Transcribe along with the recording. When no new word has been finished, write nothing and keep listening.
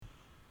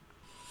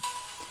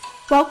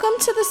Welcome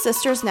to the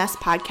Sisters Nest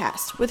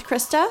podcast with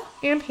Krista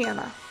and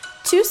Hannah,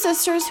 two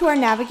sisters who are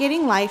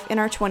navigating life in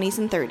our 20s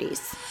and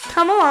 30s.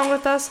 Come along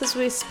with us as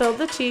we spill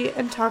the tea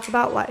and talk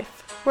about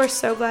life. We're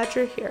so glad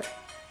you're here.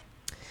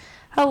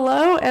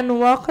 Hello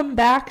and welcome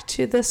back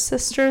to the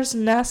Sisters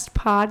Nest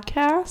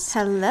podcast.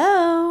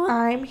 Hello.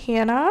 I'm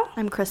Hannah.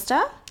 I'm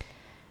Krista.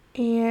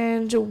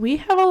 And we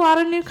have a lot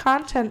of new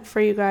content for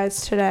you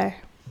guys today.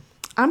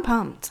 I'm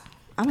pumped.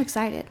 I'm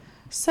excited.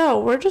 So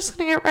we're just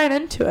going to get right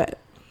into it.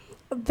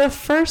 The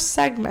first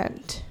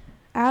segment,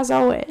 as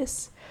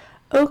always,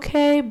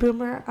 Okay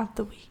Boomer of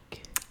the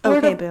Week.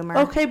 Boomer.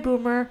 Okay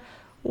Boomer,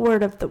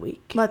 word of the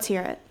week. Let's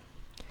hear it.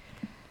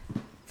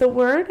 The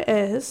word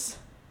is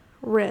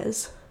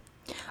Riz.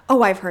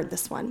 Oh, I've heard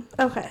this one.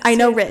 Okay. I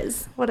know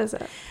Riz. What is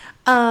it?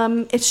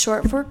 It's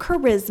short for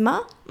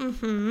charisma.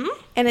 Mm-hmm.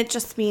 And it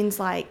just means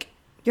like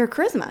your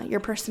charisma, your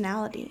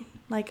personality.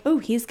 Like, oh,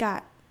 he's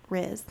got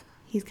Riz.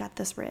 He's got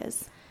this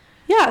Riz.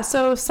 Yeah,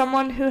 so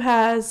someone who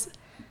has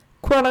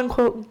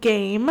quote-unquote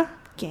game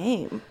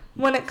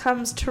when it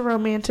comes to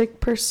romantic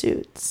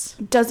pursuits.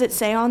 Does it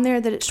say on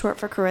there that it's short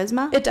for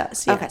charisma? It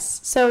does, yes. Okay.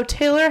 So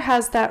Taylor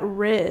has that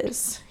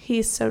Riz.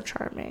 He's so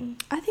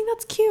charming. I think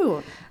that's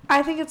cute.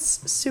 I think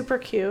it's super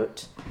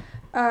cute.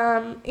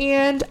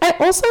 And I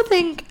also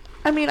think,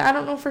 I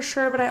don't know for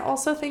sure, but I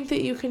also think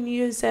that you can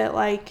use it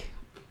like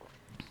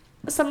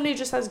somebody who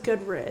just has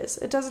good Riz.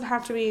 It doesn't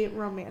have to be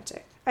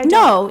romantic. I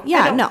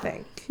don't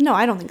think. No,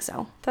 I don't think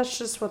so. That's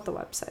just what the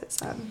website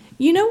said.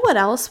 You know what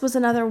else was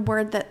another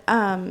word that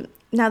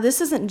now this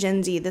isn't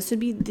Gen Z. This would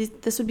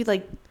be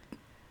like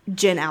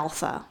Gen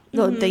Alpha,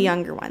 the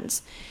younger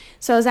ones.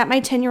 So I was at my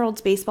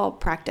 10-year-old's baseball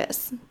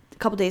practice a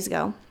couple days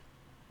ago,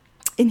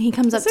 and he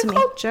comes up to me. Is it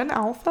called Gen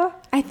Alpha?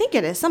 I think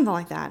it is something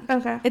like that.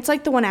 Okay. It's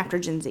like the one after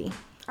Gen Z.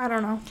 I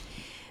don't know.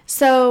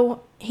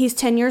 So he's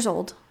 10 years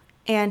old,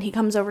 and he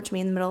comes over to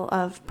me in the middle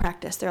of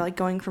practice. They're like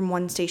going from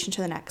one station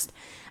to the next.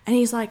 And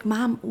he's like,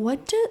 Mom,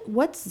 what's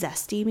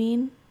zesty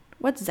mean?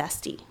 What's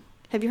zesty?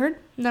 Have you heard?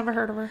 Never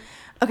heard of her.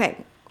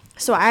 Okay.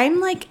 So I'm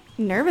like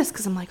nervous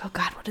because I'm like, oh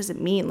God, what does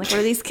it mean? Like, what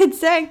are these kids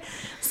saying?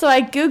 So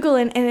I Google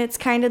it, and it's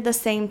kind of the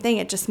same thing.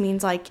 It just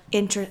means like,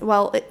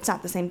 well, it's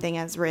not the same thing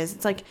as Riz.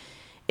 It's like,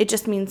 it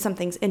just means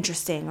something's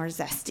interesting or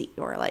zesty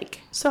or like.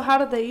 So how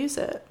did they use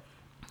it?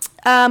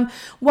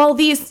 Well,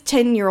 these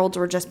 10-year-olds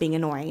were just being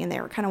annoying, and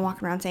they were kind of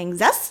walking around saying,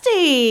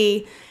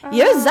 zesty,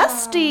 you're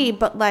zesty,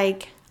 but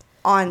like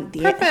on the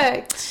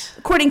perfect.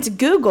 According to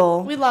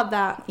Google, we love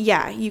that.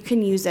 Yeah, you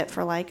can use it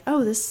for like,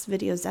 oh, this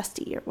video's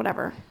zesty or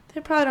whatever.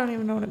 They probably don't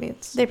even know what it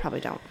means. They probably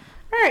don't.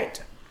 All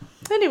right.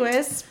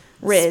 Anyways,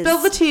 Riz. Spill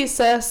the tea,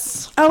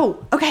 sis.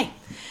 Oh, okay.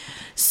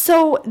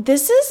 So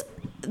this is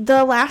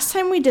the last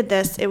time we did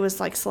this. It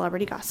was like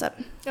celebrity gossip.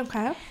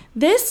 Okay.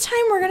 This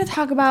time we're going to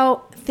talk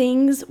about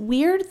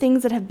weird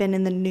things that have been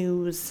in the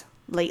news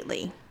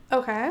lately.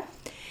 Okay.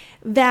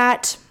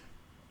 That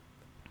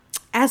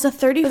as a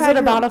 35-year-old... Is it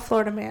about a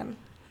Florida man?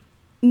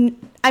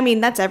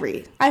 That's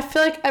every... I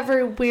feel like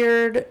every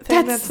weird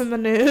thing that's in the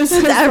news.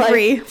 That's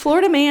every... Like,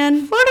 Florida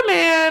man.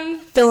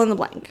 Fill in the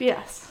blank.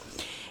 Yes.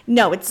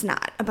 No, it's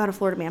not about a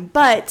Florida man.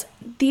 But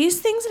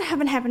these things that have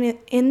been happening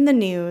in the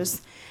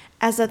news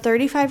as a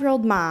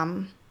 35-year-old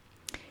mom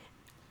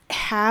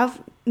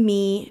have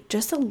me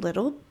just a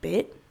little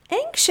bit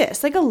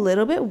anxious, like a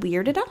little bit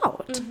weirded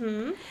out.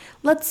 Mm-hmm.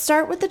 Let's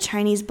start with the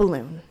Chinese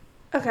balloon.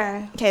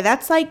 Okay. Okay,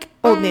 that's like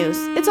old news.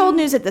 It's old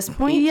news at this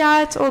point.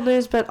 Yeah, it's old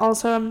news, but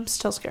also I'm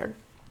still scared.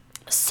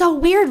 So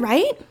weird,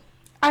 right?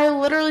 I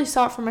literally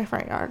saw it from my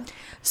front yard.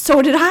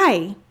 So did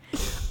I.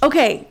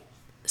 Okay,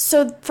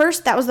 so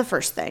that was the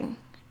first thing.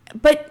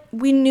 But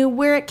we knew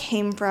where it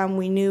came from.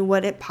 We knew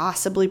what it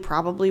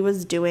probably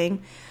was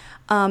doing.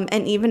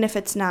 And even if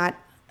it's not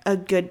a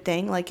good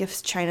thing, like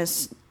if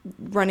China's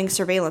running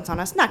surveillance on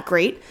us, not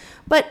great.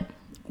 But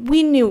we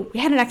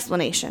had an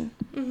explanation.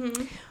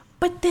 Mm-hmm.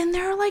 But then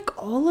there are like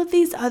all of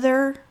these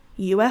other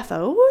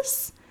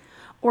UFOs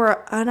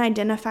or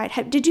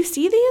unidentified. Did you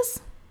see these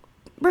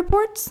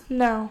reports?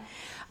 No.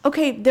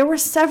 Okay, there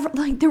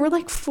were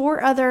like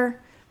 4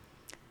 other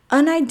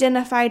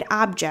unidentified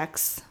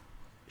objects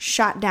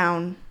shot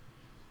down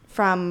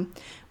from.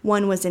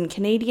 One was in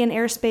Canadian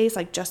airspace,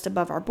 like just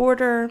above our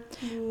border.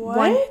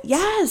 What?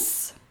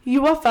 Yes.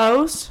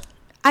 UFOs?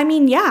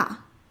 Yeah.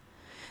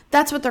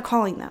 That's what they're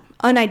calling them.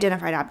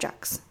 Unidentified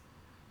objects.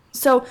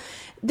 So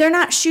they're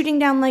not shooting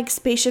down like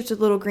spaceships with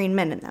little green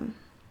men in them.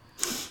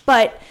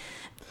 But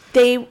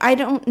I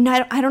don't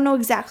know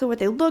exactly what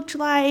they looked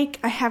like.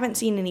 I haven't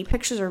seen any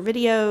pictures or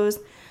videos,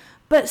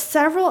 but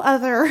several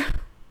other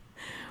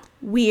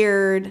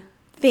weird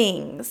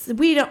things.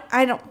 We don't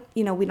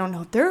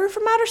know if they're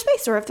from outer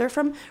space or if they're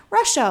from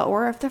Russia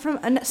or if they're from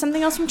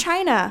something else from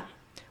China.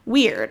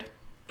 Weird.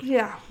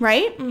 Yeah.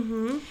 Right?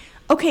 Mm-hmm.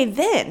 Okay,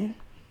 then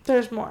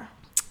there's more.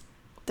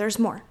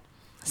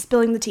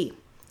 Spilling the tea.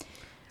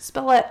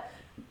 Spill it.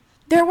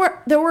 There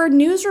were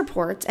news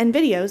reports and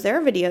videos. There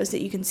are videos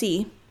that you can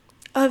see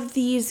of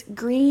these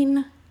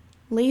green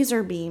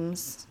laser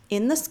beams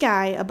in the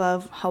sky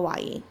above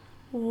Hawaii.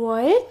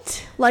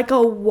 What? Like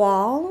a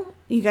wall.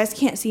 You guys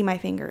can't see my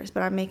fingers,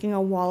 but I'm making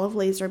a wall of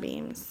laser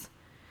beams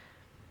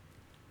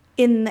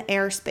in the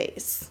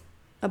airspace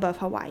above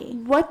Hawaii.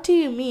 What do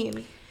you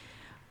mean?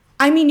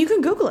 I mean, you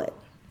can Google it.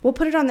 We'll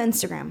put it on the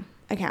Instagram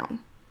account,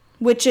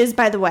 which is,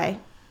 by the way,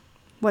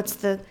 what's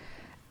the...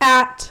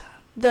 At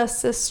the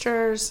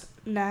Sisters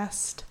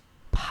Nest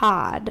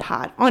Pod.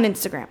 On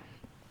Instagram.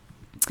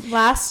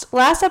 Last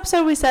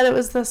episode we said it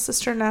was the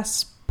Sister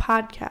Nest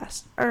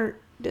Podcast. Or,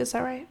 is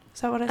that right? Is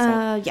that what I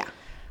said? Yeah.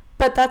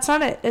 But that's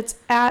not it. It's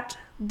at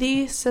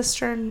the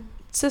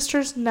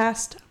Sisters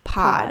Nest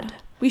Pod.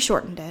 We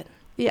shortened it.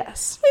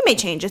 Yes. We may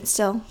change it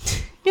still.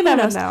 You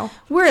never know.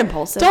 We're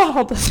impulsive. Don't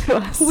hold this to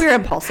us. We're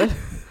impulsive.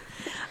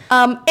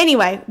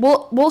 Anyway,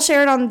 we'll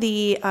share it on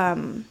the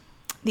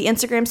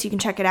Instagram so you can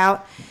check it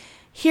out.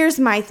 Here's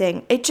my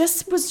thing. It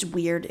just was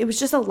weird. It was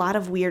just a lot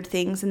of weird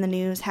things in the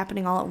news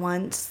happening all at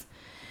once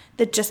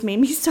that just made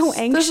me so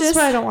anxious. This is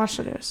why I don't watch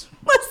the news.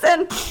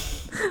 Listen.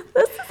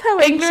 This is how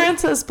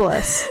ignorance is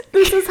bliss.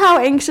 This is how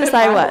anxious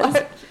I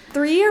was.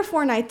 3 or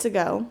 4 nights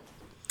ago,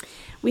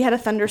 we had a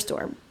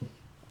thunderstorm.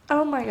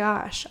 Oh my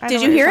gosh.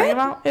 Did you hear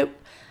it?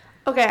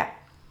 Okay.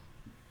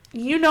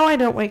 You know I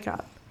don't wake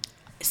up.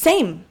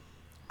 Same.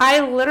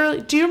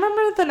 Do you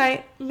remember the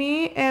night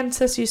me and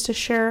Sis used to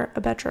share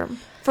a bedroom?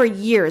 For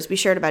years, we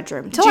shared a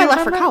bedroom. Until I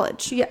left for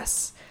college.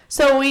 Yes.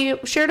 So we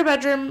shared a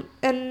bedroom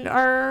in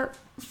our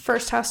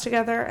first house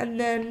together, and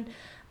then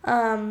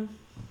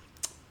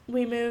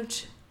we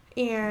moved,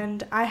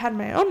 and I had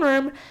my own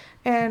room,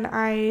 and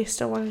I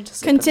still wanted to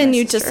sleep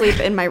Continued to sleep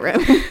in my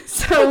room.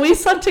 So we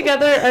slept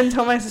together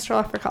until my sister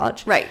left for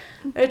college. Right.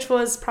 Which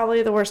was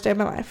probably the worst day of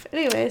my life.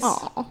 Anyways.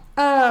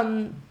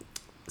 Aww.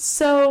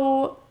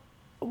 So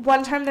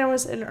one time there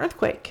was an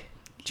earthquake.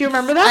 Do you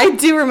remember that? I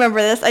do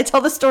remember this. I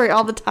tell the story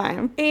all the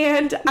time.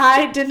 And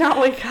I did not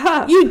wake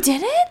up. You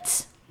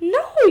didn't?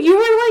 No, you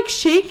were like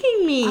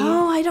shaking me.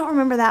 Oh, I don't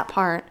remember that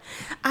part.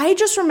 I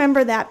just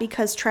remember that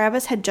because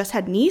Travis had just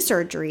had knee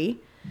surgery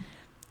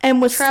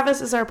and was...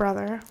 Travis is our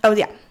brother. Oh,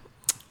 yeah.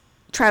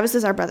 Travis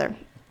is our brother.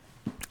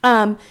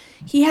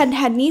 He had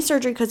had knee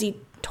surgery because he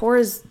tore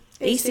his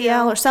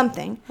ACL or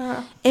something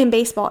in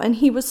baseball, and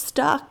he was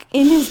stuck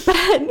in his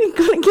bed and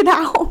couldn't get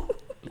out.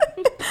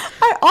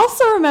 I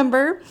also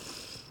remember...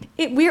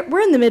 We're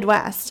in the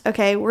Midwest,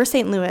 okay? We're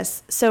St.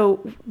 Louis,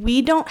 so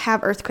we don't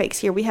have earthquakes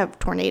here. We have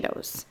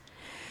tornadoes.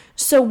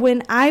 So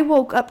when I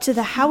woke up to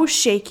the house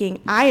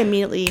shaking, I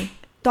immediately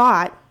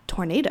thought,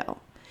 tornado.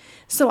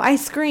 So I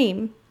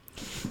scream,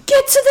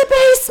 get to the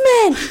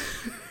basement!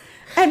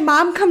 And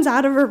Mom comes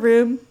out of her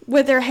room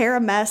with her hair a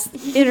mess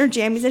in her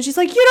jammies, and she's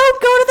like, you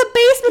don't go to the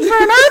basement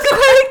for an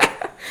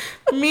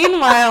earthquake!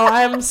 Meanwhile,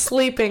 I'm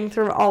sleeping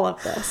through all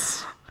of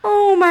this.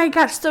 Oh my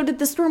gosh. So did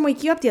the storm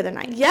wake you up the other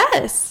night?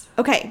 Yes.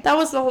 Okay. That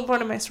was the whole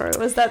point of my story,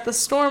 was that the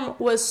storm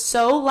was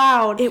so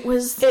loud.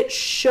 It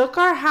shook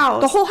our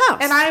house. The whole house.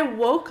 And I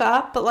woke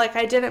up, but like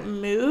I didn't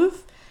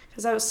move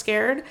because I was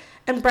scared.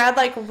 And Brad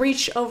like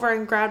reached over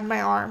and grabbed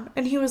my arm.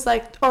 And he was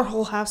like, our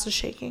whole house is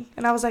shaking.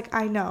 And I was like,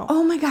 I know.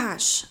 Oh my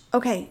gosh.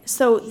 Okay.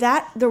 So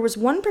there was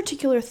one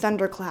particular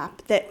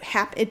thunderclap that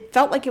happened. It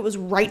felt like it was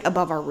right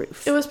above our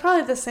roof. It was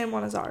probably the same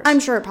one as ours.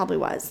 I'm sure it probably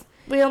was.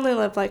 We only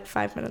lived like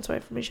 5 minutes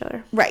away from each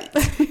other. Right.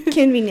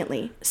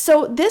 Conveniently.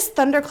 So this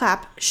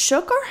thunderclap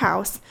shook our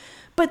house.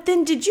 But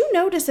then did you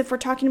notice, if we're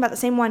talking about the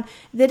same one,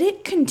 that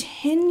it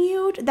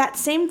continued, that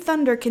same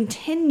thunder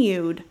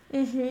continued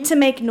to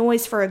make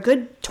noise for a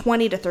good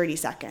 20 to 30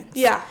 seconds.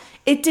 Yeah.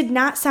 It did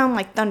not sound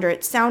like thunder.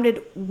 It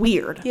sounded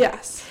weird.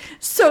 Yes.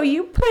 So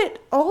you put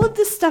all of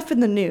this stuff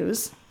in the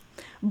news,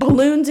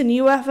 balloons and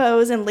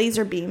UFOs and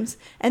laser beams,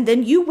 and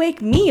then you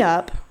wake me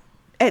up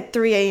at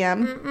 3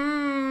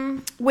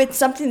 a.m. with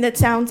something that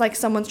sounds like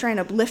someone's trying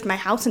to lift my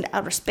house into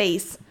outer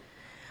space.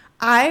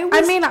 I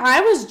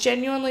was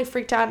genuinely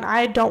freaked out, and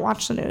I don't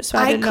watch the news, so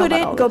I didn't know about all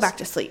couldn't go back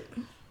to sleep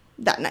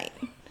that night.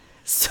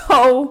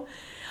 So,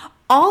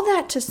 all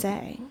that to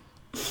say,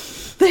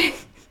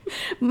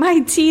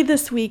 my tea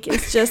this week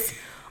is just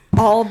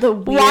all the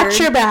weird... Watch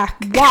your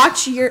back.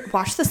 Watch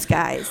the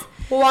skies.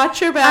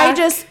 Watch your back.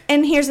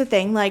 And here's the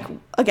thing,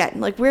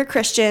 we're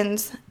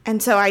Christians,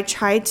 and so I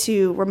try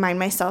to remind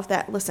myself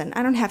that, listen,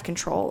 I don't have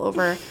control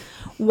over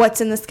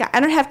what's in the sky. I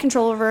don't have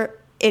control over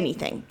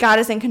anything. God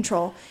is in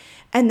control.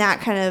 And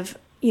that kind of,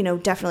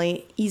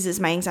 definitely eases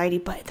my anxiety.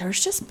 But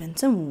there's just been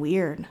some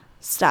weird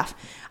stuff.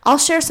 I'll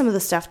share some of the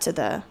stuff to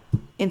the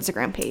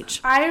Instagram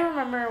page. I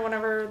remember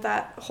whenever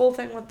that whole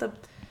thing with the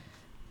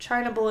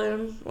China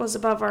balloon was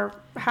above our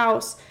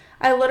house,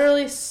 I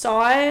literally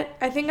saw it.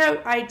 I think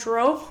I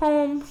drove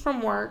home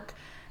from work,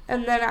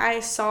 and then I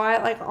saw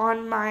it,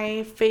 on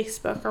my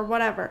Facebook or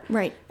whatever.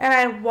 Right. And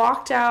I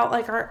walked out,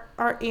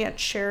 our aunt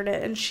shared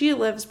it, and she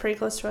lives pretty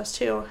close to us,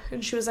 too.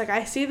 And she was like,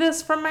 I see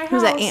this from my house.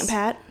 Was that Aunt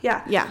Pat?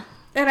 Yeah. Yeah.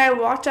 And I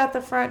walked out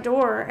the front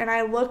door, and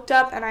I looked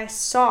up, and I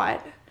saw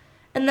it.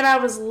 And then I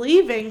was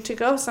leaving to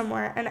go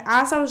somewhere, and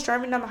as I was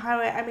driving down the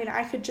highway,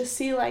 I could just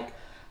see,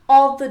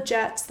 all the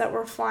jets that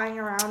were flying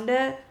around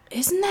it.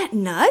 Isn't that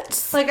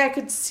nuts? I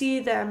could see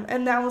them,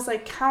 and I was,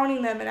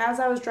 counting them, and as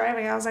I was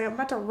driving, I was like, I'm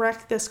about to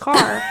wreck this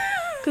car.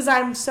 because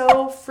I'm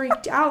so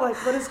freaked out. Like,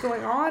 what is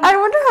going on? I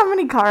wonder how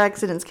many car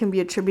accidents can be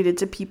attributed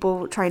to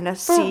people trying to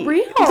see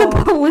real.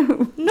 the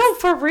balloon. No,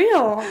 for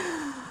real.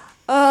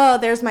 Oh,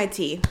 there's my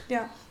tea.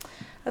 Yeah,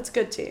 that's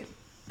good tea.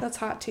 That's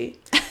hot tea.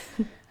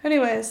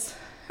 Anyways,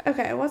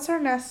 okay, what's our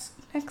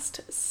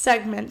next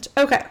segment?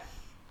 Okay.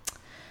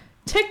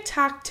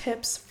 TikTok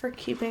tips for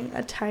keeping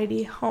a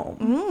tidy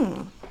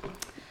home.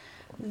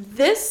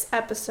 This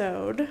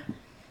episode,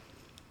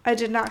 I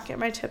did not get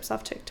my tips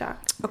off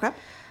TikTok. Okay.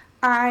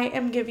 I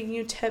am giving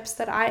you tips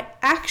that I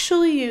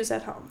actually use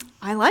at home.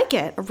 I like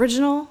it.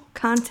 Original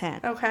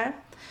content. Okay.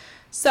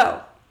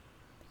 So,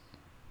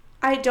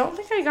 I don't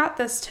think I got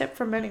this tip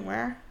from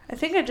anywhere. I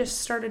think I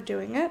just started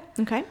doing it.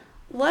 Okay.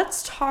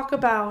 Let's talk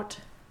about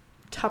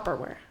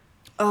Tupperware.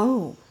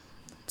 Oh,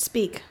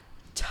 speak.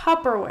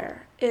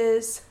 Tupperware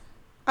is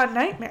a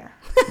nightmare.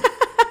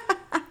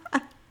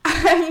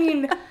 I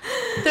mean,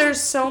 there's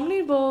so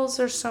many bowls,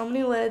 there's so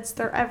many lids,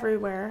 they're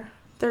everywhere.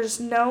 There's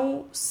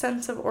no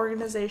sense of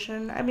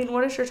organization. I mean,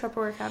 what does your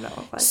Tupperware cabinet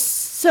look like?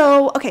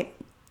 So, okay,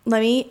 let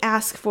me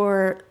ask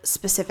for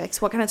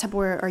specifics. What kind of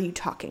Tupperware are you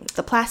talking?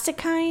 The plastic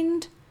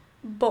kind?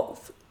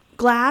 Both.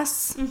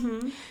 Glass?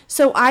 Mm-hmm.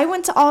 So I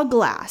went to all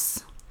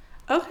glass.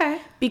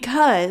 Okay.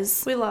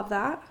 Because we love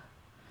that.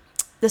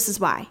 This is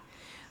why.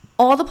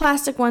 All the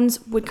plastic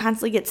ones would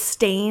constantly get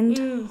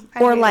stained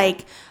or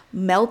like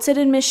melted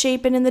and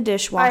misshapen in the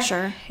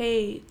dishwasher. I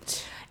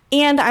hate.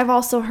 And I've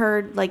also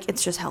heard like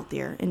it's just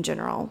healthier in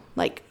general,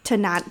 like to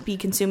not be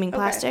consuming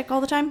plastic all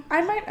the time.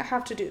 I might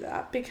have to do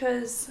that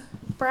because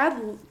Brad,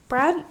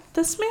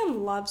 this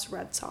man loves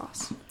red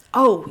sauce.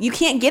 Oh, you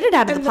can't get it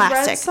out of the plastic.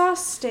 And the red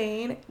sauce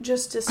stain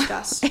just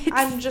disgusts.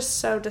 I'm just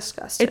so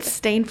disgusted. It's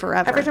stained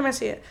forever. Every time I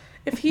see it.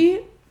 If he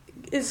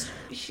is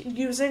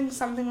using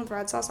something with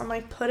red sauce, I'm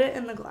like, put it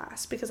in the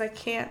glass because I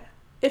can't.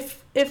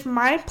 If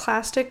my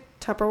plastic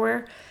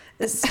Tupperware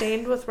is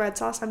stained with red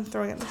sauce, I'm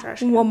throwing it in the trash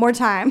can. One more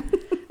time.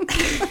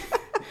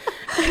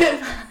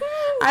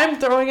 I'm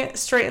throwing it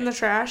straight in the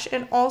trash.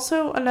 And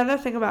also another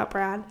thing about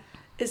Brad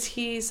is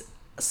he's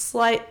a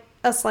slight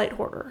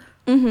hoarder.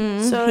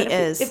 Mm-hmm, so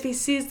if he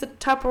sees the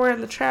Tupperware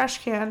in the trash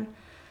can,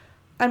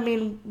 I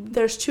mean,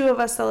 there's two of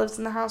us that lives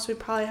in the house. We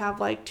probably have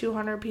like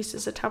 200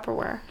 pieces of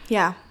Tupperware.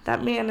 Yeah.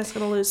 That man is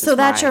going to lose his So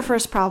that's mind. your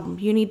first problem.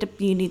 You need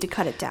to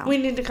cut it down. We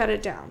need to cut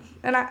it down.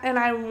 And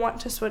I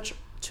want to switch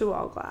to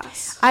all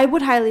glass. I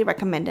would highly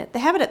recommend it. They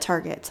have it at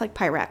Target. It's like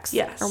Pyrex.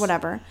 Yes. Or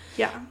whatever.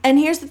 Yeah. And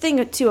here's the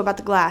thing too about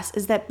the glass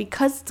is that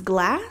because it's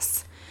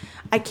glass,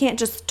 I can't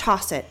just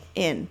toss it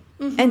in.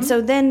 Mm-hmm. And so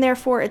then,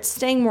 therefore, it's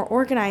staying more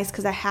organized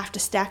because I have to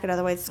stack it.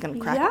 Otherwise, it's going to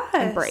crack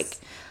and break.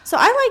 So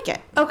I like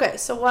it. Okay,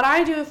 so what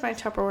I do with my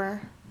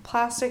Tupperware,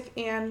 plastic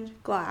and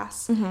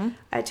glass,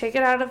 I take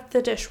it out of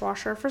the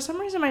dishwasher. For some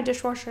reason, my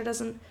dishwasher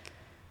doesn't,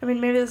 I mean,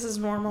 maybe this is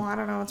normal. I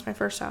don't know. It's my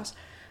first house.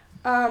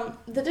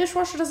 The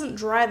dishwasher doesn't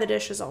dry the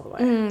dishes all the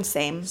way.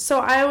 Same. So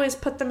I always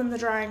put them in the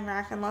drying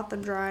rack and let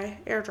them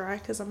air dry,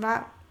 because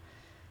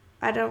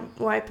I don't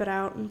wipe it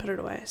out and put it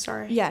away.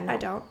 Sorry. Yeah, no. I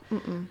don't.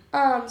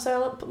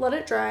 So I let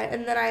it dry,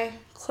 and then I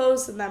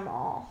close them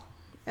all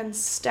and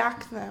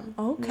stack them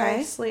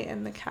nicely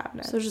in the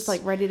cabinet. So just like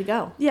ready to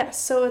go. Yes.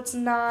 So it's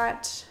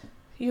not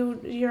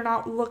you're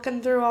not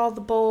looking through all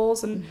the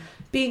bowls and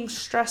being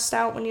stressed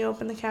out when you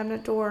open the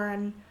cabinet door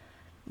and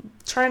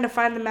trying to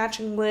find the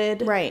matching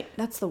lid. Right.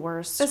 That's the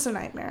worst. It's a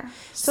nightmare.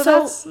 So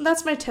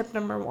that's my tip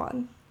number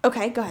 1.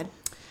 Okay, go ahead.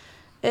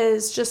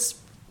 Is just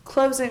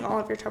closing all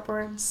of your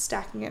Tupperware and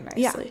stacking it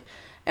nicely. Yeah.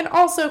 And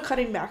also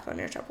cutting back on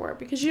your Tupperware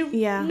because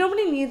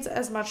nobody needs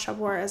as much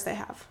Tupperware as they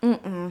have.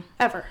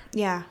 Ever.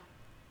 Yeah.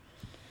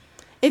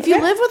 If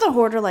you live with a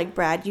hoarder like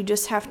Brad, you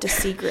just have to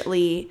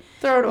secretly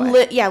throw it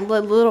away.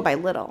 Little by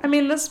little. I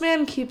mean, this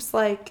man keeps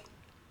like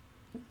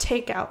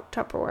takeout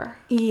Tupperware.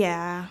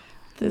 Yeah.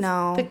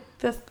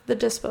 The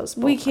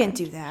disposable. We can't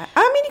do that.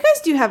 I mean, you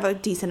guys do have a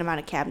decent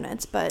amount of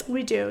cabinets, but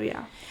we do,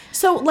 yeah.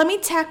 So let me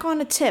tack on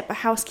a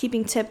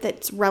housekeeping tip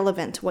that's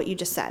relevant to what you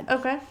just said.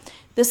 Okay.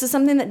 This is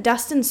something that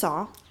Dustin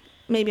saw,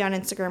 maybe on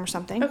Instagram or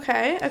something.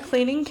 Okay, a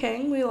cleaning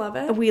king. We love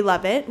it. We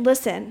love it.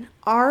 Listen,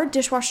 our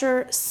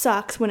dishwasher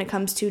sucks when it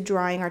comes to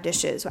drying our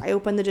dishes. I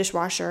open the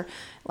dishwasher,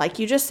 like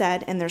you just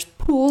said, and there's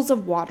pools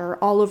of water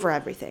all over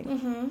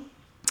everything.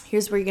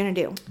 Here's what you're going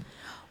to do.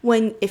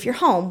 If you're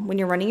home, when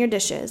you're running your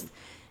dishes,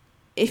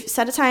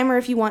 set a timer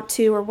if you want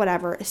to or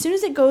whatever. As soon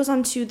as it goes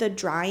onto the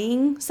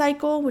drying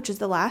cycle, which is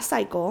the last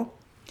cycle,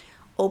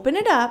 open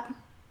it up,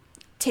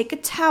 take a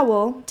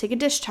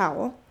dish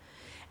towel,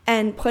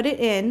 and put it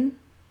in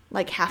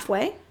like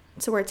halfway,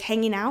 so where it's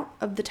hanging out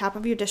of the top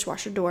of your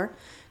dishwasher door.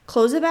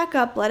 Close it back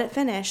up, let it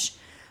finish.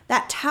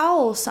 That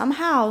towel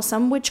somehow,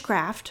 some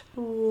witchcraft,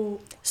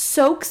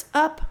 soaks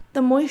up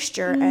the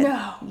moisture.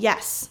 No.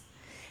 Yes,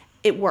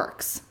 it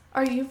works.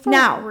 Are you for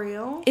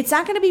real? It's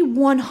not going to be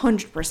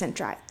 100%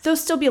 dry. There'll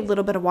still be a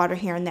little bit of water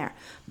here and there,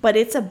 but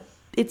it's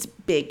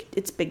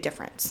big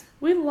difference.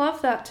 We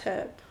love that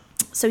tip.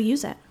 So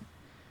use it.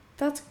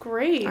 That's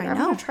great. I'm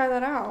going to try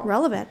that out.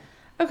 Relevant.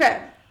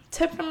 Okay.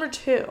 Tip number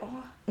 2.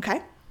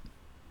 Okay.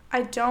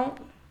 I don't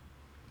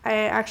I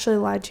actually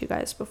lied to you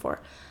guys before.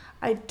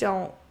 I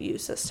don't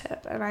use this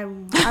tip, and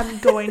I'm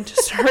going to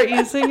start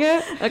using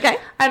it. Okay.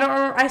 I don't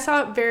remember. I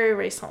saw it very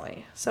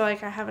recently, so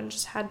like I haven't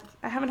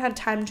had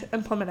time to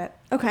implement it.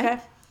 Okay.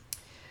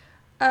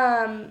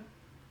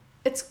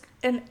 It's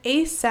an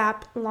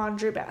ASAP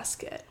laundry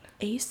basket.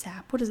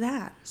 ASAP. What is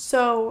that?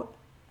 So,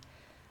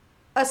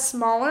 a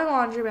smaller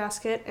laundry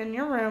basket in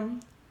your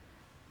room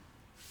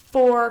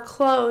for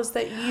clothes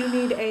that you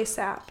need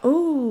ASAP.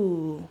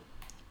 Ooh.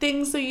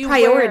 Things that you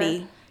Priority.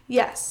 wear.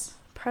 Yes.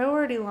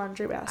 Priority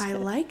laundry basket. I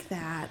like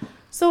that.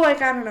 So,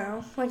 like, I don't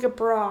know, like a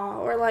bra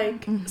or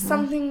like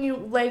something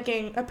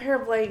a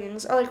pair of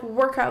leggings or like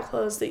workout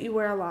clothes that you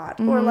wear a lot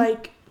or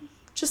like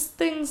just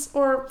things,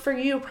 or for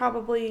you,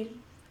 probably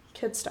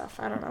kid stuff.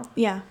 I don't know.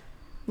 Yeah.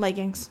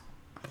 Leggings.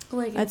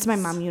 That's my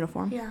mom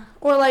uniform. Yeah.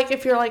 Or like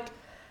if you're like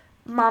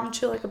mom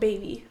to like a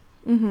baby.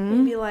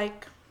 Maybe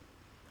like.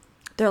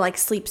 They're like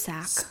sleep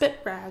sack.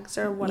 Spit rags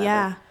or whatever.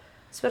 Yeah.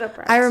 Spit up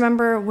rags. I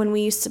remember when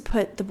we used to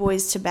put the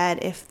boys to bed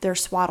if their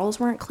swaddles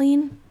weren't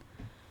clean.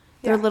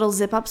 Their little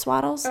zip-up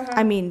swaddles.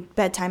 I mean,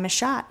 bedtime is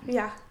shot.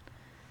 Yeah.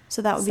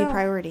 So that would be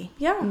priority.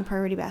 Yeah. In the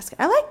priority basket.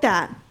 I like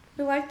that.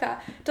 We like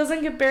that. It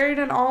doesn't get buried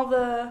in all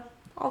the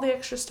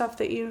extra stuff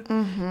that you,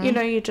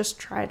 you just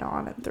tried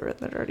on and threw it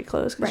in the dirty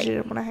clothes because you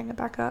didn't want to hang it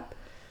back up.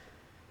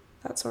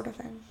 That sort of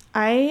thing.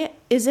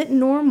 Is it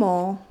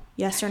normal,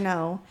 yes or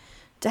no,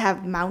 to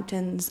have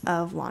mountains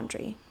of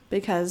laundry?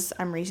 Because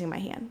I'm raising my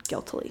hand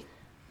guiltily.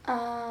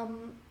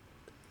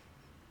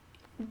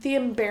 The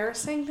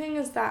embarrassing thing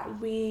is that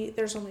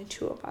there's only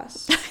 2 of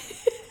us.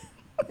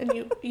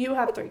 And you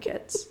have 3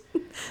 kids.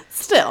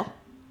 Still.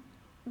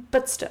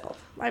 But still,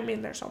 I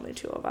mean, there's only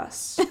 2 of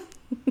us.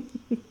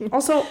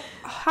 Also,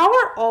 how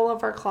are all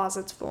of our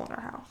closets full in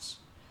our house?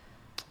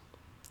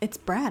 It's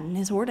Brad and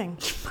his hoarding.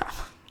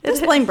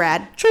 Just blame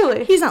Brad.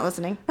 Truly. He's not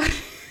listening.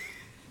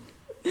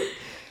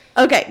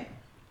 Okay.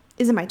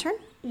 Is it my turn?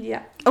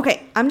 Yeah.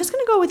 Okay. I'm just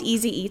going to go with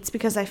easy eats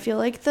because I feel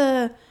like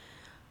the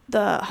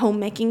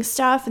homemaking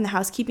stuff and the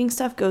housekeeping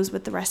stuff goes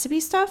with the recipe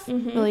stuff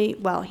really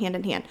well hand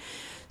in hand.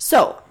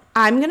 So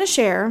I'm going to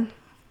share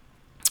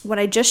what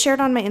I just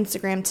shared on my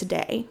Instagram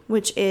today,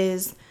 which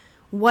is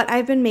what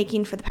I've been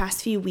making for the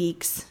past few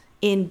weeks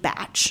in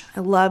batch.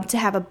 I love to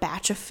have a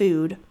batch of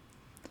food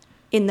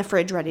in the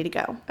fridge ready to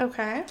go.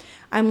 Okay.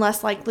 I'm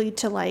less likely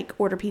to like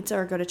order pizza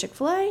or go to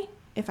Chick-fil-A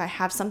if I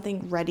have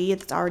something ready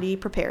that's already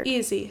prepared.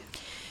 Easy.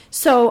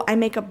 So I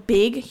make a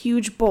big,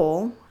 huge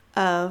bowl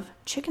of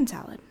chicken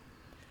salad.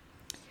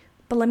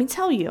 But let me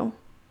tell you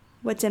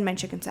what's in my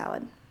chicken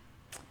salad.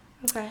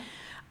 Okay.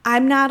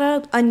 I'm not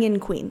an onion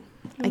queen.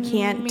 I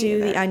can't do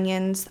either. the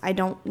onions. I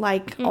don't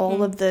like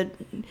all of the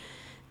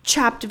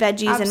chopped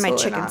veggies in my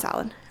chicken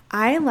salad.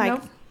 I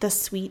like the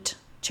sweet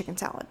chicken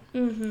salad.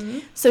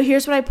 So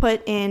here's what I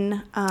put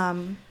in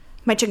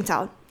my chicken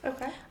salad.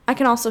 Okay. I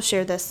can also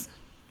share this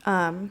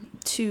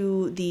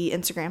to the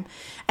Instagram.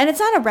 And it's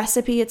not a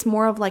recipe. It's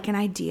more of like an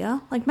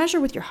idea. Like measure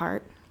with your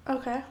heart.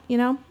 Okay. You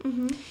know?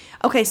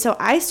 Okay, so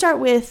I start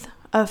with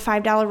a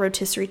 $5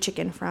 rotisserie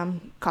chicken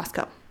from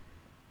Costco.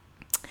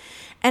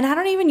 And I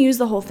don't even use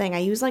the whole thing. I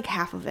use like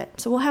half of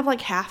it. So we'll have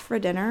like half for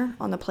dinner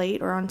on the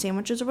plate or on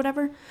sandwiches or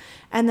whatever.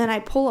 And then I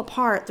pull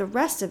apart the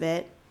rest of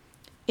it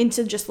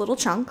into just little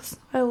chunks.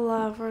 I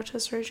love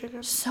rotisserie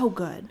chicken. So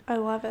good. I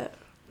love it.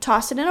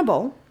 Toss it in a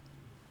bowl.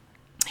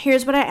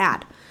 Here's what I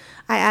add.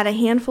 I add a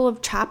handful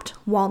of chopped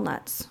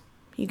walnuts.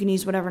 You can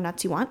use whatever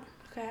nuts you want.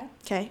 Okay.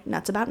 Okay,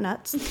 nuts about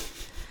nuts.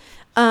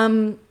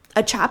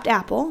 A chopped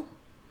apple.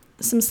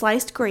 Some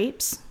sliced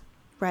grapes.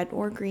 Red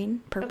or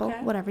green, purple,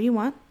 whatever you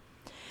want.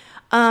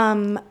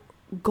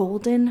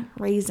 Golden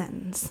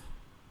raisins.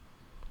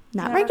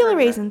 Not regular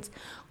raisins.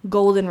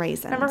 Golden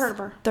raisins. Never heard of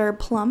her. They're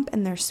plump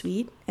and they're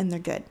sweet and they're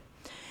good.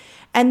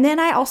 And then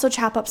I also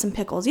chop up some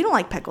pickles. You don't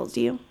like pickles,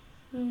 do you?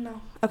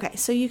 No. Okay,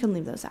 so you can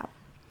leave those out.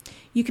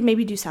 You can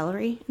maybe do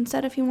celery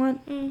instead if you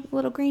want a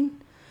little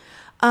green.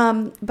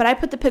 But I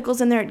put the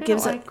pickles in there. It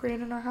gives don't like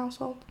green in our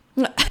household.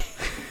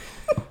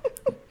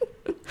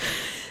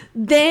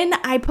 Then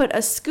I put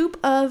a scoop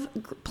of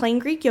plain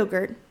Greek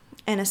yogurt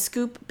and a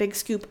big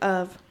scoop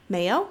of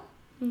mayo,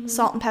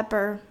 salt and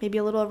pepper, maybe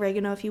a little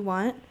oregano if you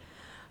want.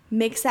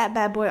 Mix that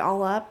bad boy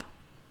all up.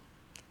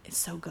 It's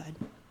so good.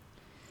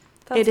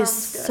 It is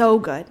so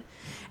good.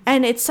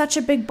 And it's such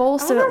a big bowl,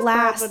 so it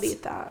lasts. Brad would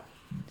eat that.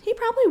 He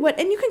probably would.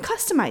 And you can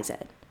customize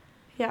it.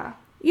 Yeah.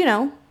 You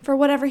know, for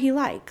whatever he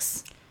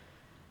likes.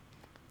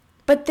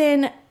 But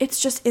then it's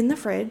just in the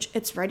fridge.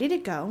 It's ready to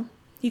go.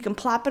 You can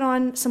plop it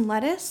on some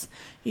lettuce.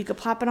 You could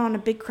plop it on a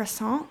big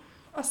croissant.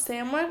 A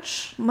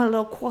sandwich. My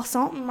little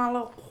croissant.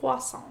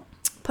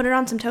 Put it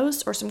on some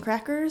toast or some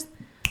crackers.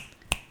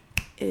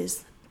 It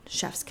is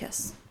chef's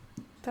kiss.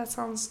 That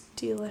sounds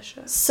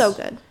delicious. So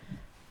good.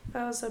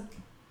 That was a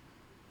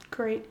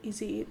great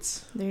easy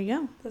eats. There you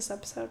go. This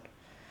episode.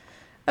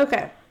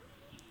 Okay.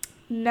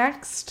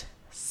 Next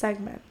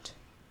segment.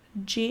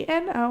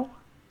 GNO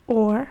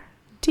or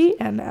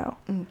DNO.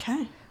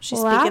 Okay. She's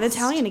speaking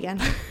Italian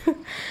again.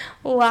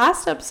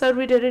 Last episode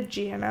we did a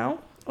GNO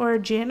or a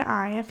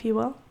GNI, if you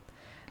will.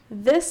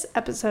 This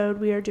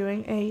episode, we are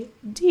doing a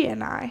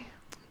D&I.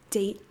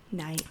 Date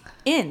night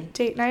in.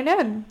 Date night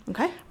in.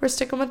 Okay. We're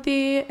sticking with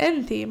the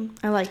in theme.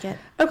 I like it.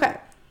 Okay.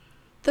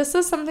 This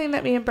is something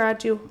that me and Brad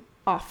do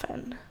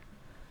often.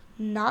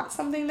 Not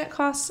something that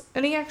costs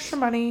any extra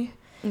money.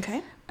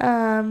 Okay.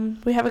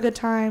 We have a good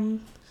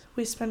time.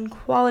 We spend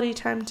quality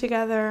time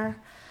together.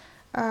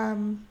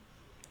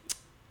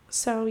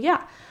 So,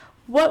 yeah.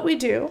 What we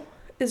do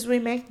is we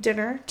make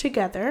dinner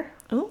together.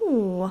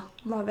 Ooh.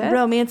 Love it.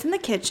 Romance in the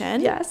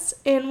kitchen. Yes.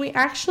 And we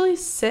actually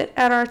sit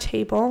at our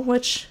table,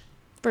 which...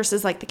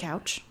 Versus, like, the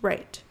couch.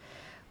 Right.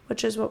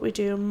 Which is what we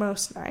do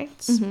most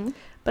nights. Mm-hmm.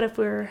 But if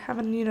we're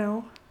having, we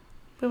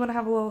want to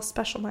have a little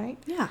special night.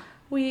 Yeah.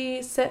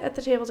 We sit at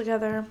the table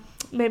together,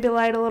 maybe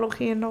light a little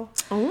candle.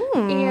 Ooh.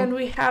 And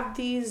we have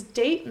these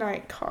date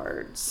night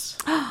cards.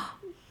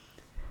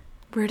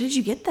 Where did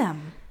you get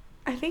them?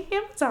 I think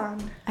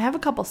Amazon. I have a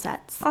couple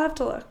sets. I'll have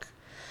to look.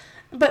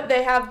 But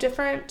they have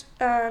different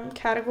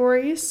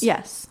categories.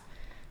 Yes.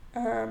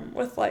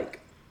 With, like,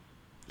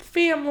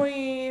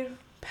 family,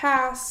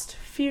 past,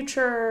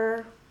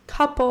 future,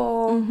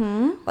 couple.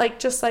 Mm-hmm. Like,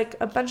 just, like,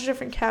 a bunch of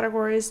different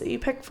categories that you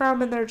pick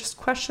from. And they're just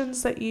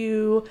questions that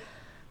you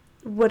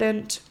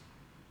wouldn't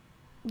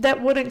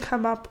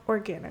come up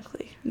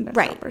organically in a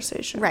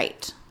conversation.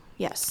 Right.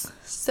 Yes.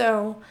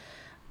 So,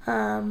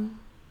 I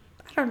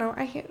don't know.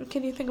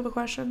 Can you think of a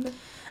question?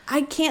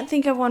 I can't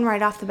think of one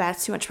right off the bat.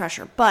 It's too much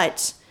pressure.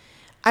 But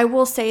I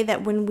will say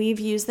that when we've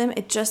used them,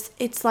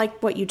 it's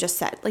like what you just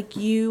said. Like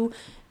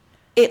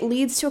it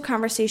leads to a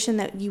conversation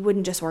that you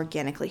wouldn't just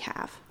organically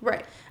have.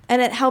 Right.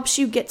 And it helps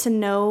you get to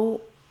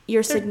know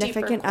your They're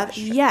significant deeper other.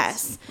 questions.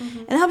 Yes. Mm-hmm.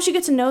 And it helps you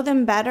get to know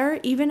them better,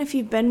 even if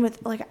you've been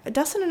with, like,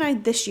 Dustin and I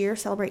this year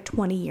celebrate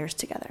 20 years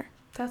together.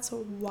 That's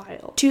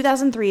wild.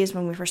 2003 is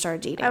when we first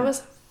started dating. I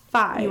was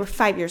 5. You were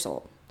 5 years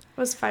old.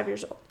 I was 5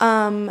 years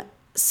old.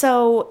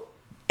 So,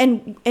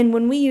 and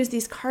when we use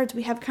these cards,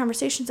 we have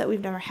conversations that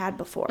we've never had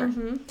before.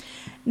 Mm-hmm.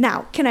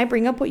 Now, can I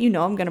bring up what you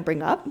know I'm going to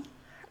bring up?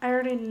 I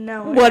already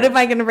know. What am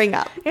I going to bring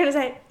up? You're going to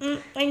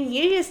say, and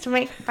you used to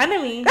make fun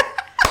of me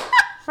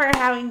for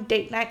having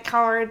date night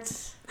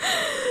cards.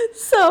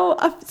 So,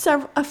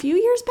 a few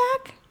years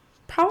back?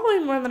 Probably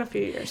more than a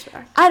few years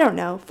back. I don't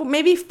know.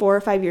 Maybe 4 or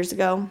 5 years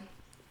ago.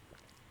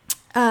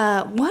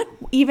 What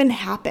even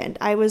happened?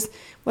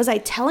 Was I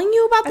telling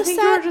you about the I think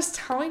set? you were just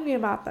telling me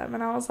about them,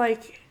 and I was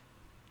like,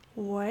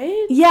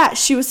 what? Yeah,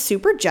 she was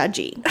super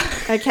judgy.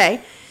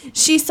 Okay.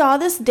 She saw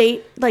this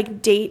date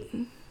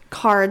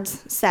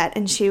cards set,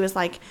 and she was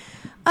like,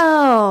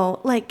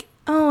 oh,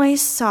 I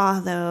saw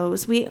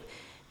those.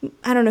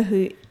 I don't know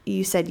who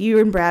you said, you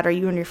and Brad or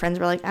you and your friends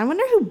were like, I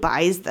wonder who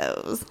buys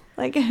those.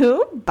 Like,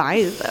 who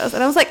buys those?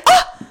 And I was like,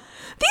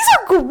 these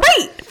are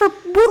great for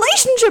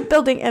relationship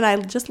building. And I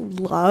just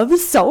love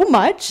so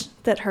much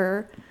that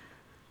part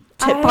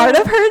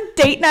of her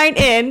date night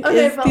in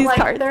is these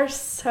cards. They're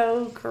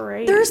so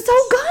great. They're so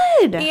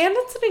good. And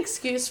it's an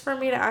excuse for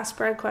me to ask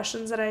Brad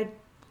questions that I,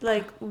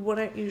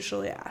 wouldn't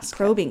usually ask.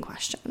 Probing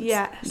questions.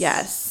 Yes.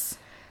 Yes.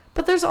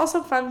 But there's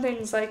also fun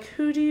things like,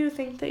 who do you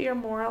think that you're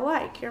more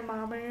alike, your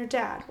mom or your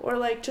dad? Or,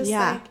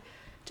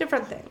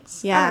 different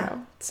things. Yeah. I don't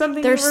know.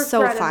 Something They're you regret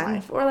so in fun.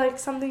 life. Or,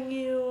 something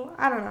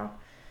I don't know.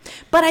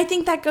 But I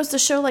think that goes to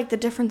show, the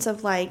difference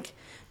of,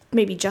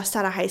 maybe just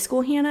out of high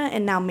school Hannah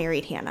and now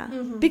married Hannah.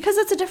 Mm-hmm. Because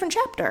it's a different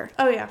chapter.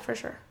 Oh, yeah, for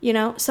sure.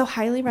 So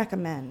highly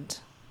recommend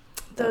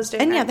Those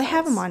days. And, yeah, they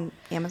have them on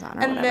Amazon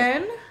or and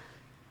whatever. then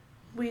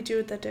we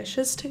do the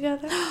dishes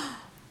together.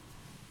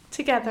 It's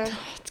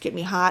getting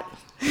me hot.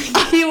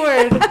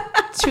 Keyword,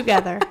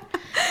 together.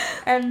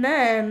 And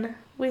then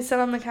we sit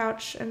on the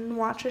couch and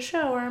watch a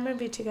show or a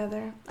movie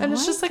together. And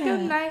it's just a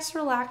nice,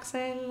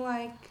 relaxing,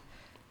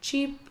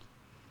 cheap,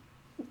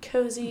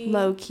 cozy,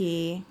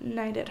 low-key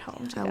night at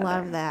home together. I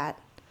love that.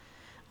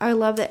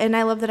 And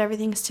I love that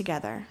everything's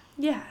together.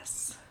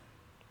 Yes.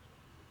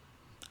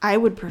 I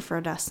would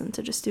prefer Dustin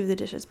to just do the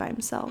dishes by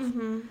himself.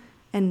 Mm-hmm.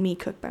 And me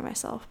cook by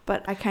myself.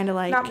 But I kind of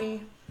like... Not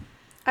me.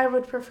 I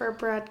would prefer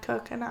Brad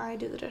cook and I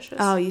do the dishes.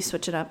 Oh, you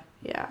switch it up.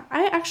 Yeah.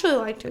 I actually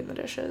like doing the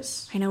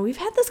dishes. I know. We've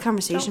had this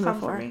conversation Don't come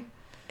before. for me.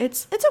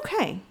 It's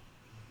okay.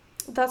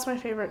 That's my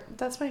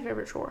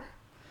favorite chore.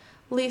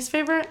 Least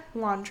favorite,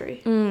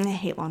 laundry. I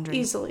hate laundry.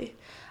 Easily.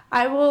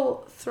 I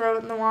will throw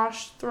it in the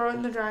wash, throw it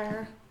in the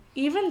dryer,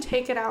 even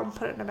take it out and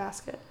put it in a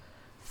basket.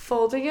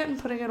 Folding it and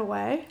putting it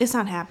away. It's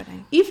not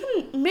happening.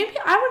 Maybe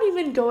I would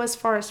even go as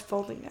far as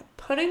folding it.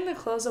 Putting the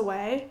clothes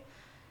away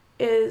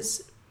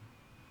is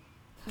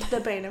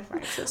the bane of my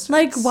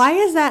existence. Why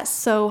is that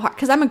so hard?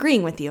 Because I'm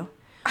agreeing with you.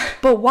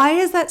 But why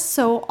is that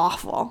so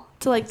awful?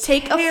 To,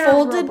 take a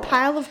folded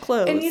pile of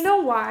clothes. And you know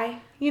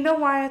why? You know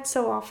why it's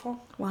so awful?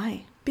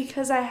 Why?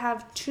 Because I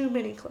have too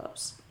many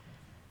clothes.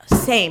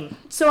 Same.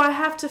 So I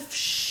have to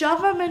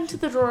shove them into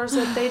the drawers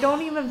that they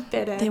don't even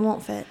fit in. They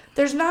won't fit.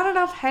 There's not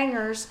enough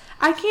hangers.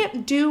 I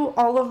can't do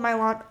all of my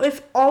laundry.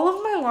 If all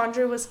of my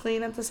laundry was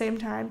clean at the same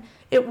time,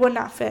 it would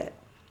not fit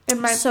in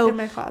my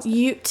closet.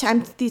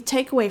 The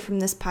takeaway from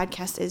this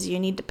podcast is you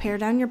need to pare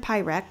down your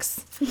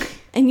Pyrex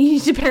and you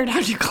need to pare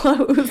down your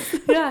clothes.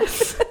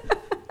 Yes.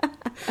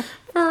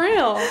 For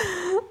real.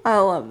 I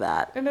love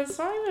that. And it's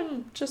not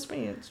even just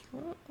me. It's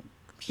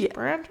Yeah.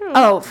 brand new.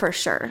 Oh, for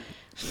sure.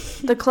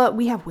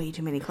 We have way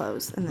too many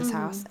clothes in this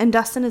house. And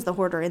Dustin is the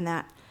hoarder in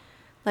that.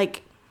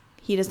 Like,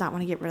 he does not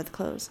want to get rid of the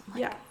clothes. I'm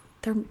like, yeah.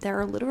 There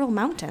are literal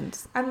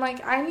mountains. I'm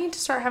like, I need to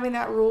start having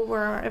that rule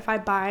where if I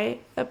buy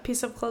a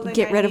piece of clothing,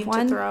 Get rid of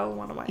one? to throw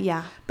one away.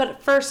 Yeah.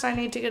 But first, I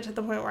need to get to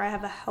the point where I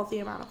have a healthy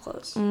amount of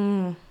clothes.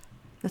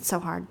 That's so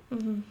hard.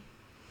 Mm-hmm.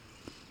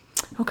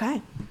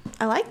 Okay.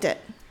 I liked it.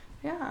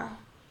 Yeah.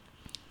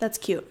 That's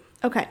cute.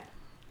 Okay.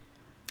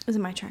 Is it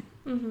my turn?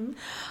 Mm-hmm.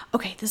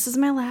 Okay, this is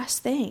my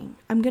last thing.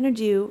 I'm going to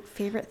do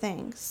favorite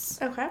things.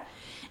 Okay.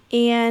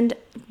 And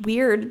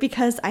weird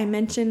because I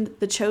mentioned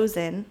The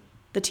Chosen,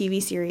 the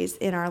TV series,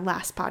 in our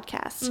last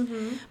podcast.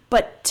 Mm-hmm.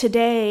 But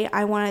today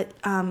I want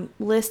to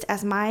list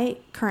as my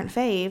current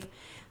fave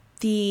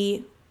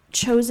the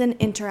Chosen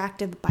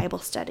Interactive Bible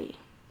Study.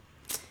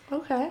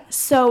 Okay.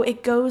 So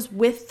it goes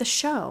with the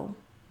show.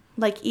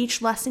 Like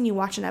each lesson you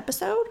watch an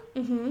episode,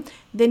 Mm-hmm.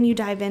 then you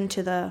dive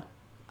into the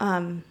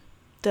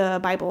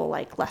Bible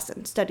like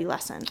study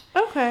lesson.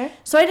 Okay.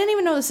 So I didn't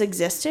even know this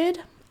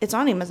existed. It's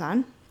on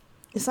Amazon.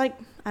 It's like,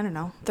 I don't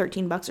know,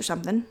 $13 or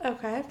something.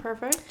 Okay,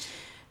 perfect.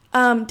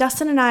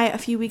 Dustin and I, a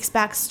few weeks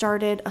back,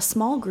 started a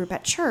small group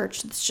at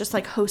church that's just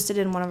like hosted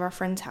in one of our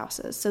friends'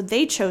 houses. So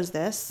they chose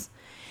this,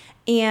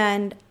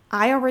 and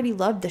I already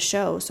loved the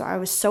show, so I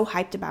was so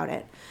hyped about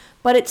it.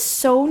 But it's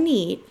so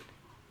neat,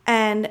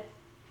 and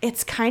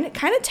it's kind of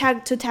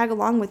tag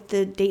along with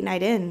the date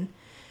night in.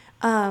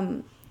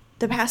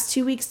 The past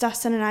 2 weeks,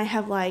 Dustin and I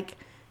have like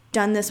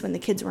done this when the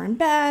kids were in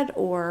bed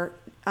or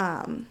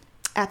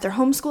at their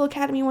homeschool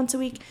academy once a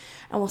week,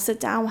 and we'll sit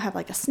down, we'll have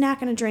like a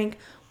snack and a drink,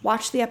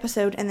 watch the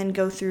episode, and then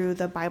go through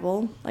the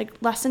Bible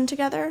like lesson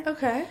together.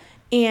 Okay.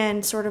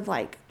 And sort of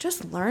like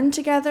just learn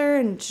together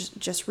and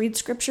just read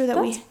scripture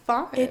That's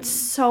fun. It's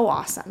so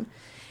awesome.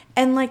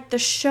 And like the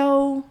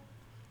show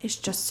is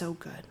just so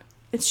good.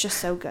 It's just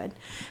so good.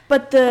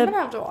 But I'm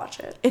gonna have to watch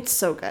it. it's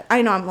so good.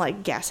 I know I'm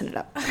like gassing it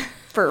up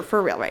for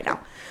real right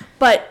now.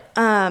 But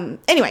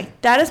anyway,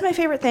 that is my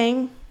favorite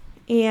thing.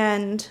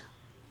 And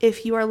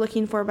if you are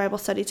looking for a Bible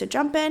study to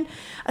jump in,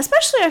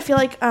 especially I feel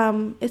like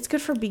it's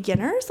good for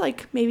beginners,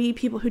 like maybe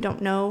people who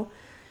don't know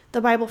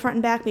the Bible front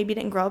and back, maybe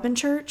didn't grow up in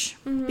church,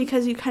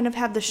 because you kind of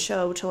have the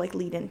show to like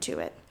lead into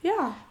it.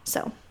 Yeah.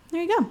 So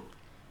there you go.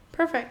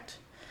 Perfect.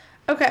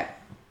 Okay.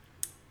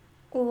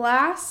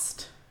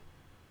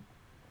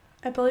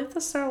 I believe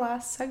this is our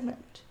last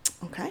segment.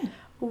 Okay.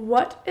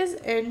 What is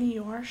in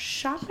your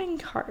shopping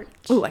cart?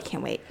 Ooh, I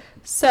can't wait.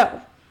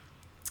 So,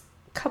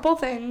 couple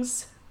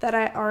things that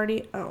I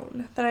already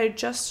own that I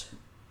just,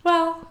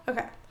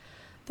 okay.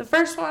 The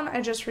first one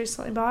I just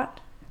recently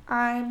bought.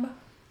 I'm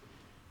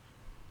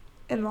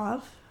in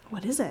love.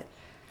 What is it?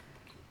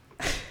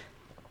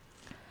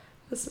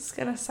 This is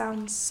going to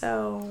sound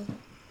so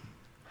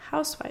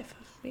housewife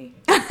of me.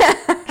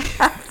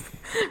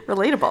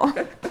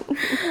 Relatable.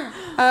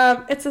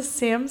 It's a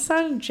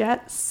Samsung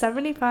Jet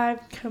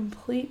 75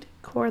 complete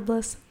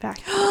cordless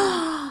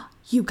vacuum.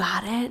 You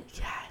got it?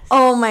 Yes.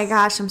 Oh my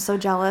gosh, I'm so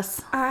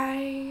jealous.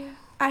 I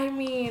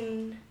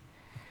mean,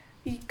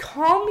 you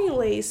call me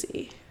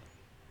lazy.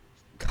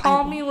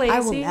 Call me lazy. I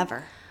will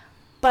never.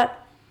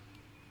 But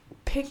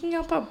picking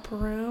up a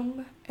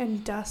broom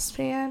and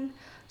dustpan,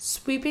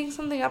 sweeping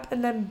something up,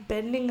 and then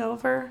bending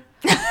over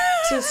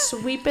to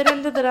sweep it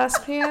into the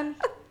dustpan.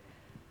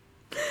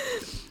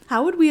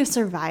 How would we have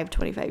survived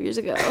 25 years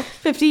ago?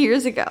 50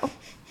 years ago?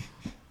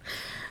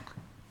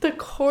 The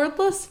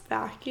cordless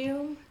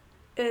vacuum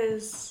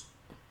is,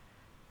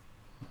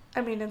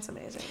 it's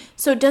amazing.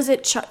 So does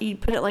it, you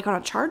put it like on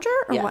a charger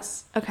or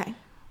Yes. what? Okay.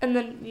 And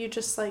then you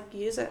just like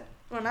use it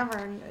whenever,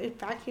 and it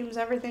vacuums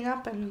everything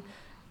up, and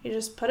you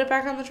just put it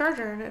back on the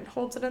charger and it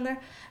holds it in there.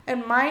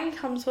 And mine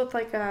comes with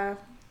like a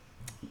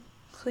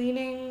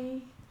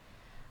cleaning,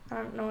 I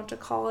don't know what to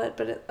call it,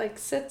 but it like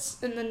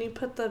sits, and then you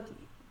put the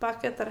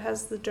bucket that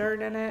has the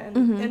dirt in it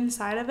and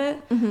inside of it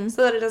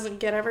so that it doesn't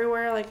get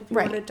everywhere, like if you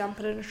want to dump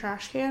it in a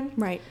trash can.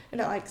 Right.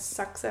 And it like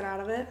sucks it out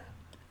of it.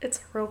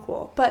 It's real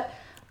cool. But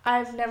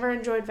I've never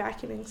enjoyed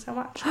vacuuming so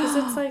much because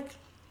it's like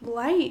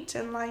light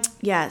and like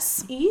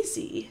yes,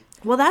 easy.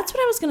 Well, that's what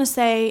I was going to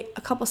say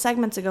a couple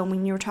segments ago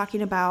when you were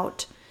talking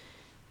about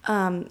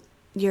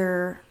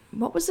your,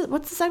 what's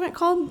the segment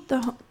called?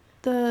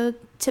 The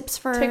tips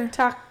for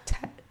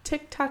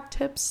TikTok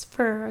tips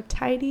for a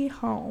tidy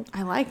home.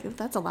 I like it.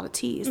 That's a lot of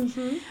T's.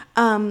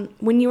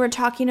 When you were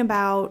talking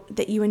about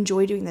that you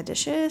enjoy doing the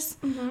dishes,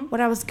 what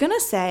I was going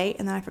to say,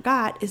 and then I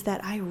forgot, is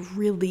that I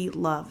really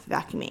love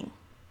vacuuming.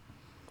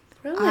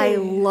 Really? I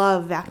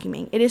love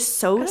vacuuming. It is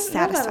so I didn't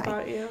satisfying. know that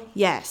about you.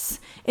 Yes.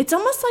 It's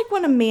almost like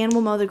when a man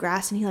will mow the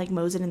grass and he like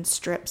mows it in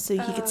strips so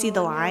he could see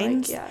the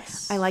lines.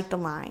 Yes. I like the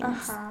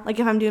lines. Like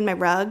if I'm doing my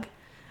rug,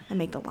 I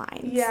make the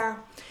lines. Yeah.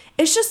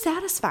 It's just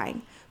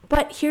satisfying.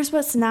 But here's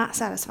what's not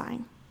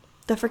satisfying.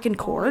 The freaking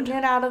cord.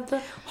 Get out of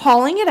the...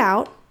 Hauling it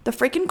out, the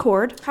freaking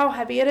cord. How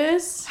heavy it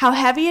is. How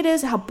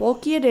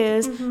bulky it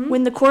is.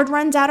 When the cord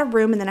runs out of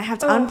room and then I have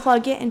to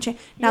unplug it and change.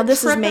 Now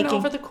this is making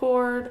over the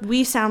cord.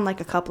 We sound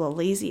like a couple of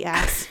lazy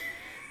ass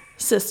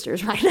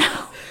sisters right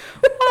now.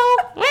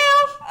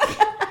 well.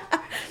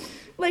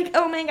 Like,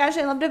 oh my gosh,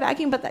 I love to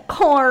vacuum, but that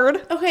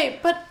cord. Okay,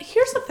 but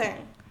here's the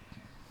thing.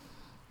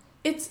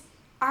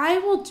 I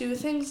will do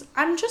things.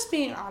 I'm just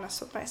being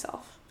honest with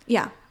myself.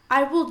 Yeah.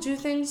 I will do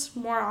things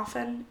more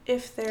often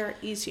if they're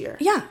easier.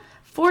 Yeah.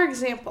 For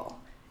example,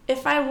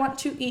 if I want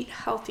to eat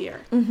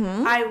healthier,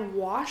 I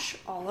wash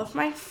all of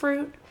my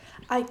fruit,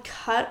 I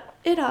cut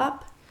it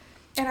up,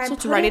 and I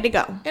put ready it to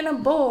go in a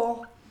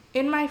bowl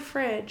in my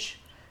fridge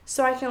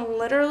so I can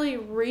literally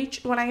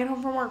reach, when I get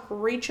home from work,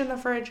 reach in the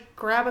fridge,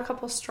 grab a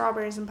couple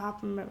strawberries and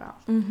pop them in my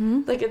mouth.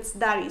 Mm-hmm. Like, it's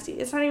that easy.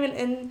 It's not even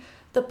in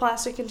the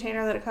plastic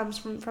container that it comes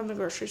from the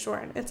grocery store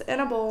in. It's in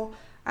a bowl.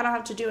 I don't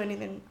have to do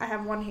anything. I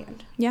have one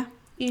hand. Yeah.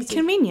 Easy.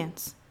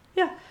 Convenience.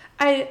 Yeah.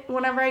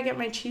 Whenever I get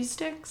my cheese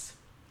sticks,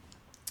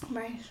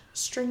 my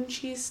string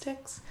cheese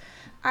sticks,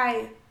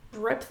 I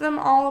rip them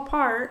all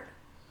apart.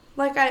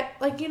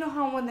 Like you know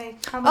how when they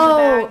come in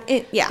the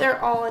bag,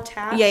 they're all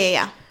attached?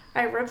 Yeah.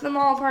 I rip them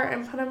all apart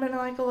and put them in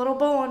like a little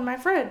bowl in my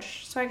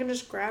fridge so I can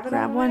just grab it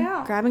on the way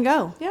out. Grab and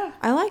go. Yeah.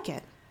 I like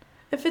it.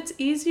 If it's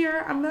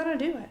easier, I'm going to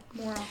do it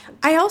more often.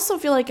 I also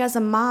feel like as a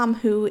mom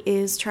who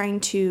is trying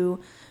to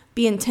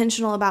be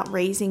intentional about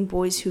raising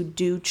boys who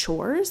do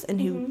chores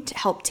and who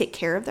help take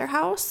care of their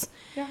house,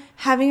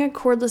 having a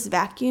cordless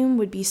vacuum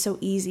would be so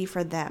easy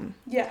for them.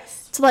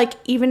 Yes. So, like,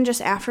 even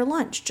just after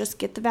lunch, just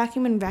get the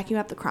vacuum and vacuum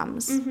up the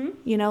crumbs. Mm-hmm.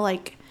 You know,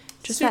 like,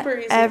 just super that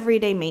easy.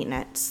 Everyday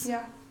maintenance.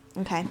 Yeah.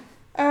 Okay.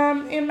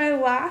 And my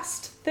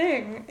last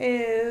thing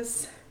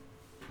is,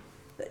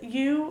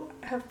 you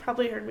have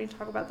probably heard me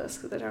talk about this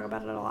because I talk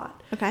about it a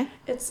lot. Okay.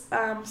 It's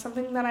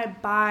something that I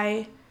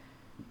buy,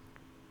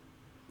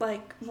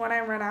 like, when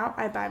I run out,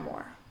 I buy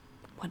more.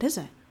 What is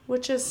it?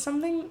 Which is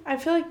something, I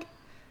feel like,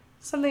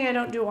 something I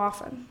don't do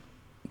often.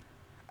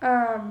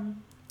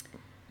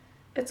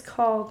 It's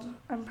called,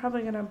 I'm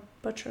probably going to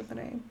butcher the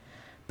name,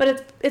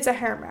 but it's a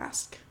hair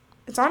mask.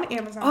 It's on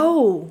Amazon.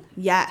 Oh,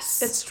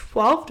 yes. It's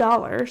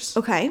 $12.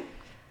 Okay.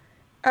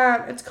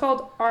 It's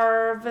called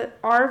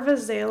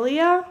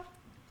Arvazalia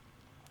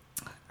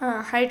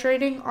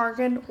Hydrating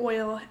Argan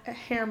Oil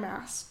Hair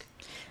Mask.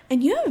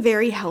 And you have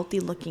very healthy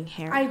looking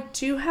hair. I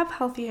do have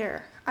healthy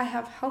hair. I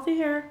have healthy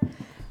hair,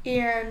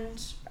 and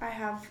I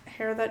have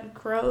hair that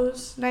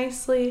grows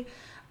nicely.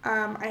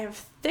 I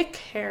have thick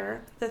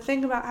hair. The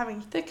thing about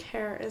having thick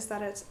hair is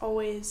that it's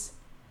always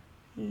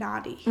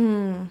knotty.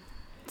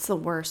 It's the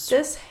worst.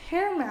 This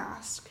hair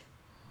mask,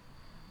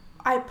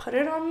 I put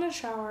it on in the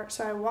shower.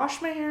 So I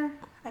wash my hair.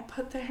 I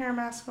put the hair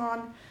mask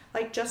on,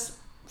 like, just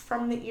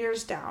from the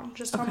ears down,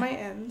 just on my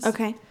ends.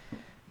 Okay.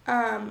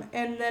 And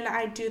then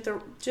I do the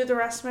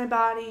rest of my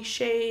body,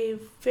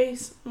 shave,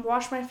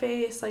 wash my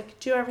face, like,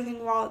 do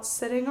everything while it's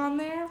sitting on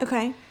there.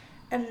 Okay.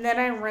 And then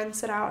I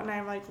rinse it out and I,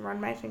 like, run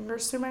my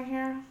fingers through my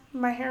hair.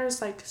 My hair is,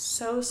 like,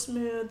 so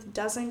smooth,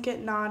 doesn't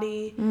get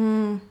knotty.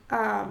 It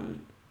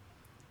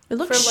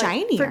looks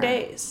shinier. For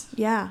days.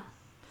 Yeah.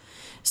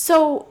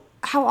 So,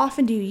 how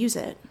often do you use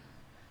it?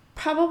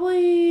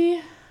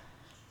 Probably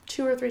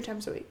 2 or 3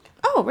 times a week.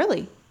 Oh,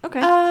 really? Okay.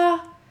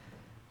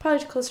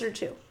 Probably closer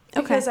to 2.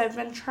 Because I've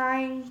been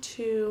trying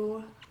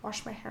to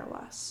wash my hair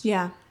less.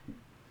 Yeah.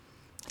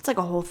 It's like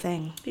a whole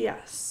thing.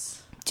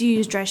 Yes. Do you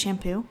use dry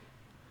shampoo?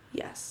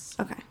 Yes.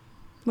 Okay.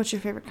 What's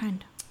your favorite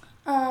kind?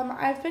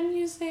 I've been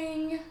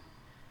using...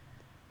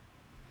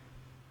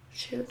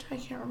 Shoot, I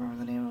can't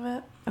remember the name of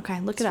it.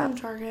 Okay, look it up. From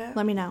Target.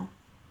 Let me know.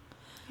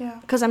 Yeah.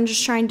 Because I'm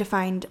just trying to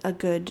find a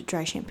good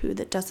dry shampoo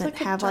that doesn't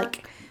have,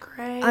 like,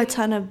 gray. a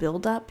ton of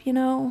buildup, you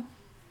know?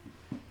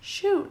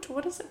 Shoot,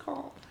 what is it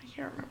called? I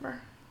can't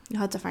remember.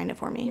 You'll have to find it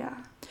for me. Yeah.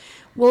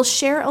 We'll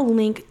share a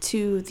link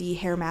to the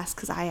hair mask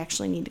because I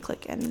actually need to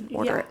click and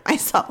order it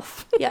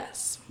myself.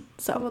 Yes.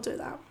 So we'll do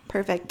that.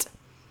 Perfect.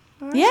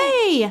 Right.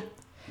 Yay!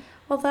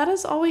 Well, that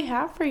is all we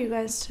have for you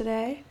guys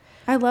today.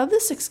 I love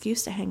this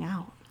excuse to hang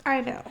out.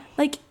 I know.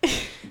 Like,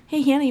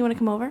 hey, Hannah, you want to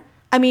come over?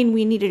 I mean,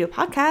 we need to do a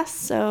podcast,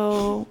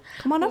 so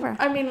come on over.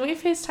 I mean, we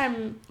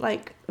FaceTime,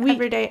 like,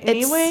 every day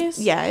anyways.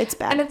 Yeah, it's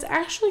bad. And it's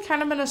actually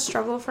kind of been a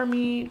struggle for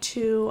me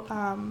to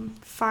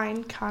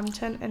find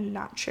content and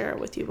not share it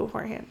with you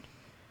beforehand.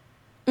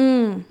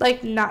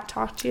 Like, not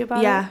talk to you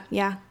about it.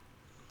 Yeah.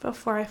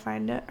 Before I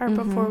find it, or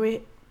before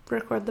we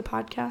record the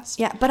podcast.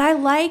 Yeah, but I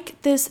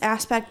like this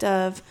aspect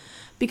of,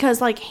 because,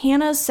 like,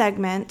 Hannah's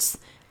segments,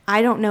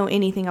 I don't know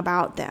anything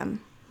about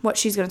them, what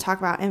she's going to talk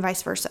about, and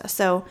vice versa.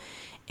 So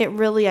it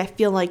really, I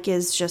feel like,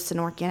 is just an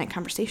organic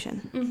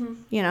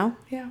conversation, you know?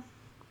 Yeah.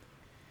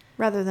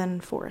 Rather than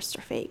forced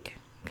or fake,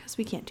 because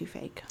we can't do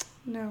fake.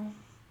 No.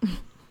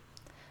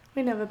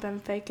 We never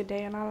been fake a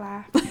day in our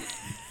life.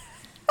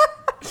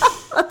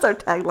 That's our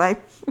tagline.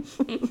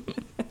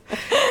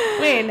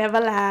 We ain't never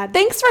lied.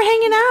 Thanks for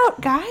hanging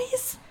out,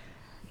 guys.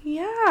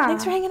 Yeah.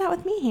 Thanks for hanging out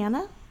with me,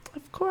 Hannah.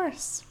 Of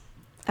course.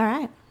 All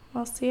right.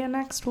 We'll see you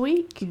next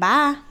week.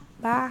 Bye.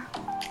 Bye.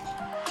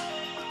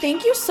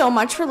 Thank you so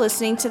much for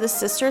listening to the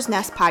Sisters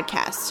Nest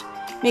podcast.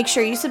 Make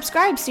sure you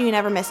subscribe so you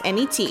never miss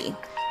any tea.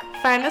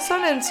 Find us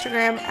on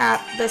Instagram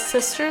at the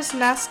Sisters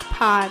Nest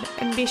Pod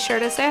and be sure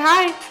to say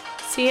hi.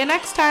 See you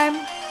next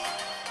time.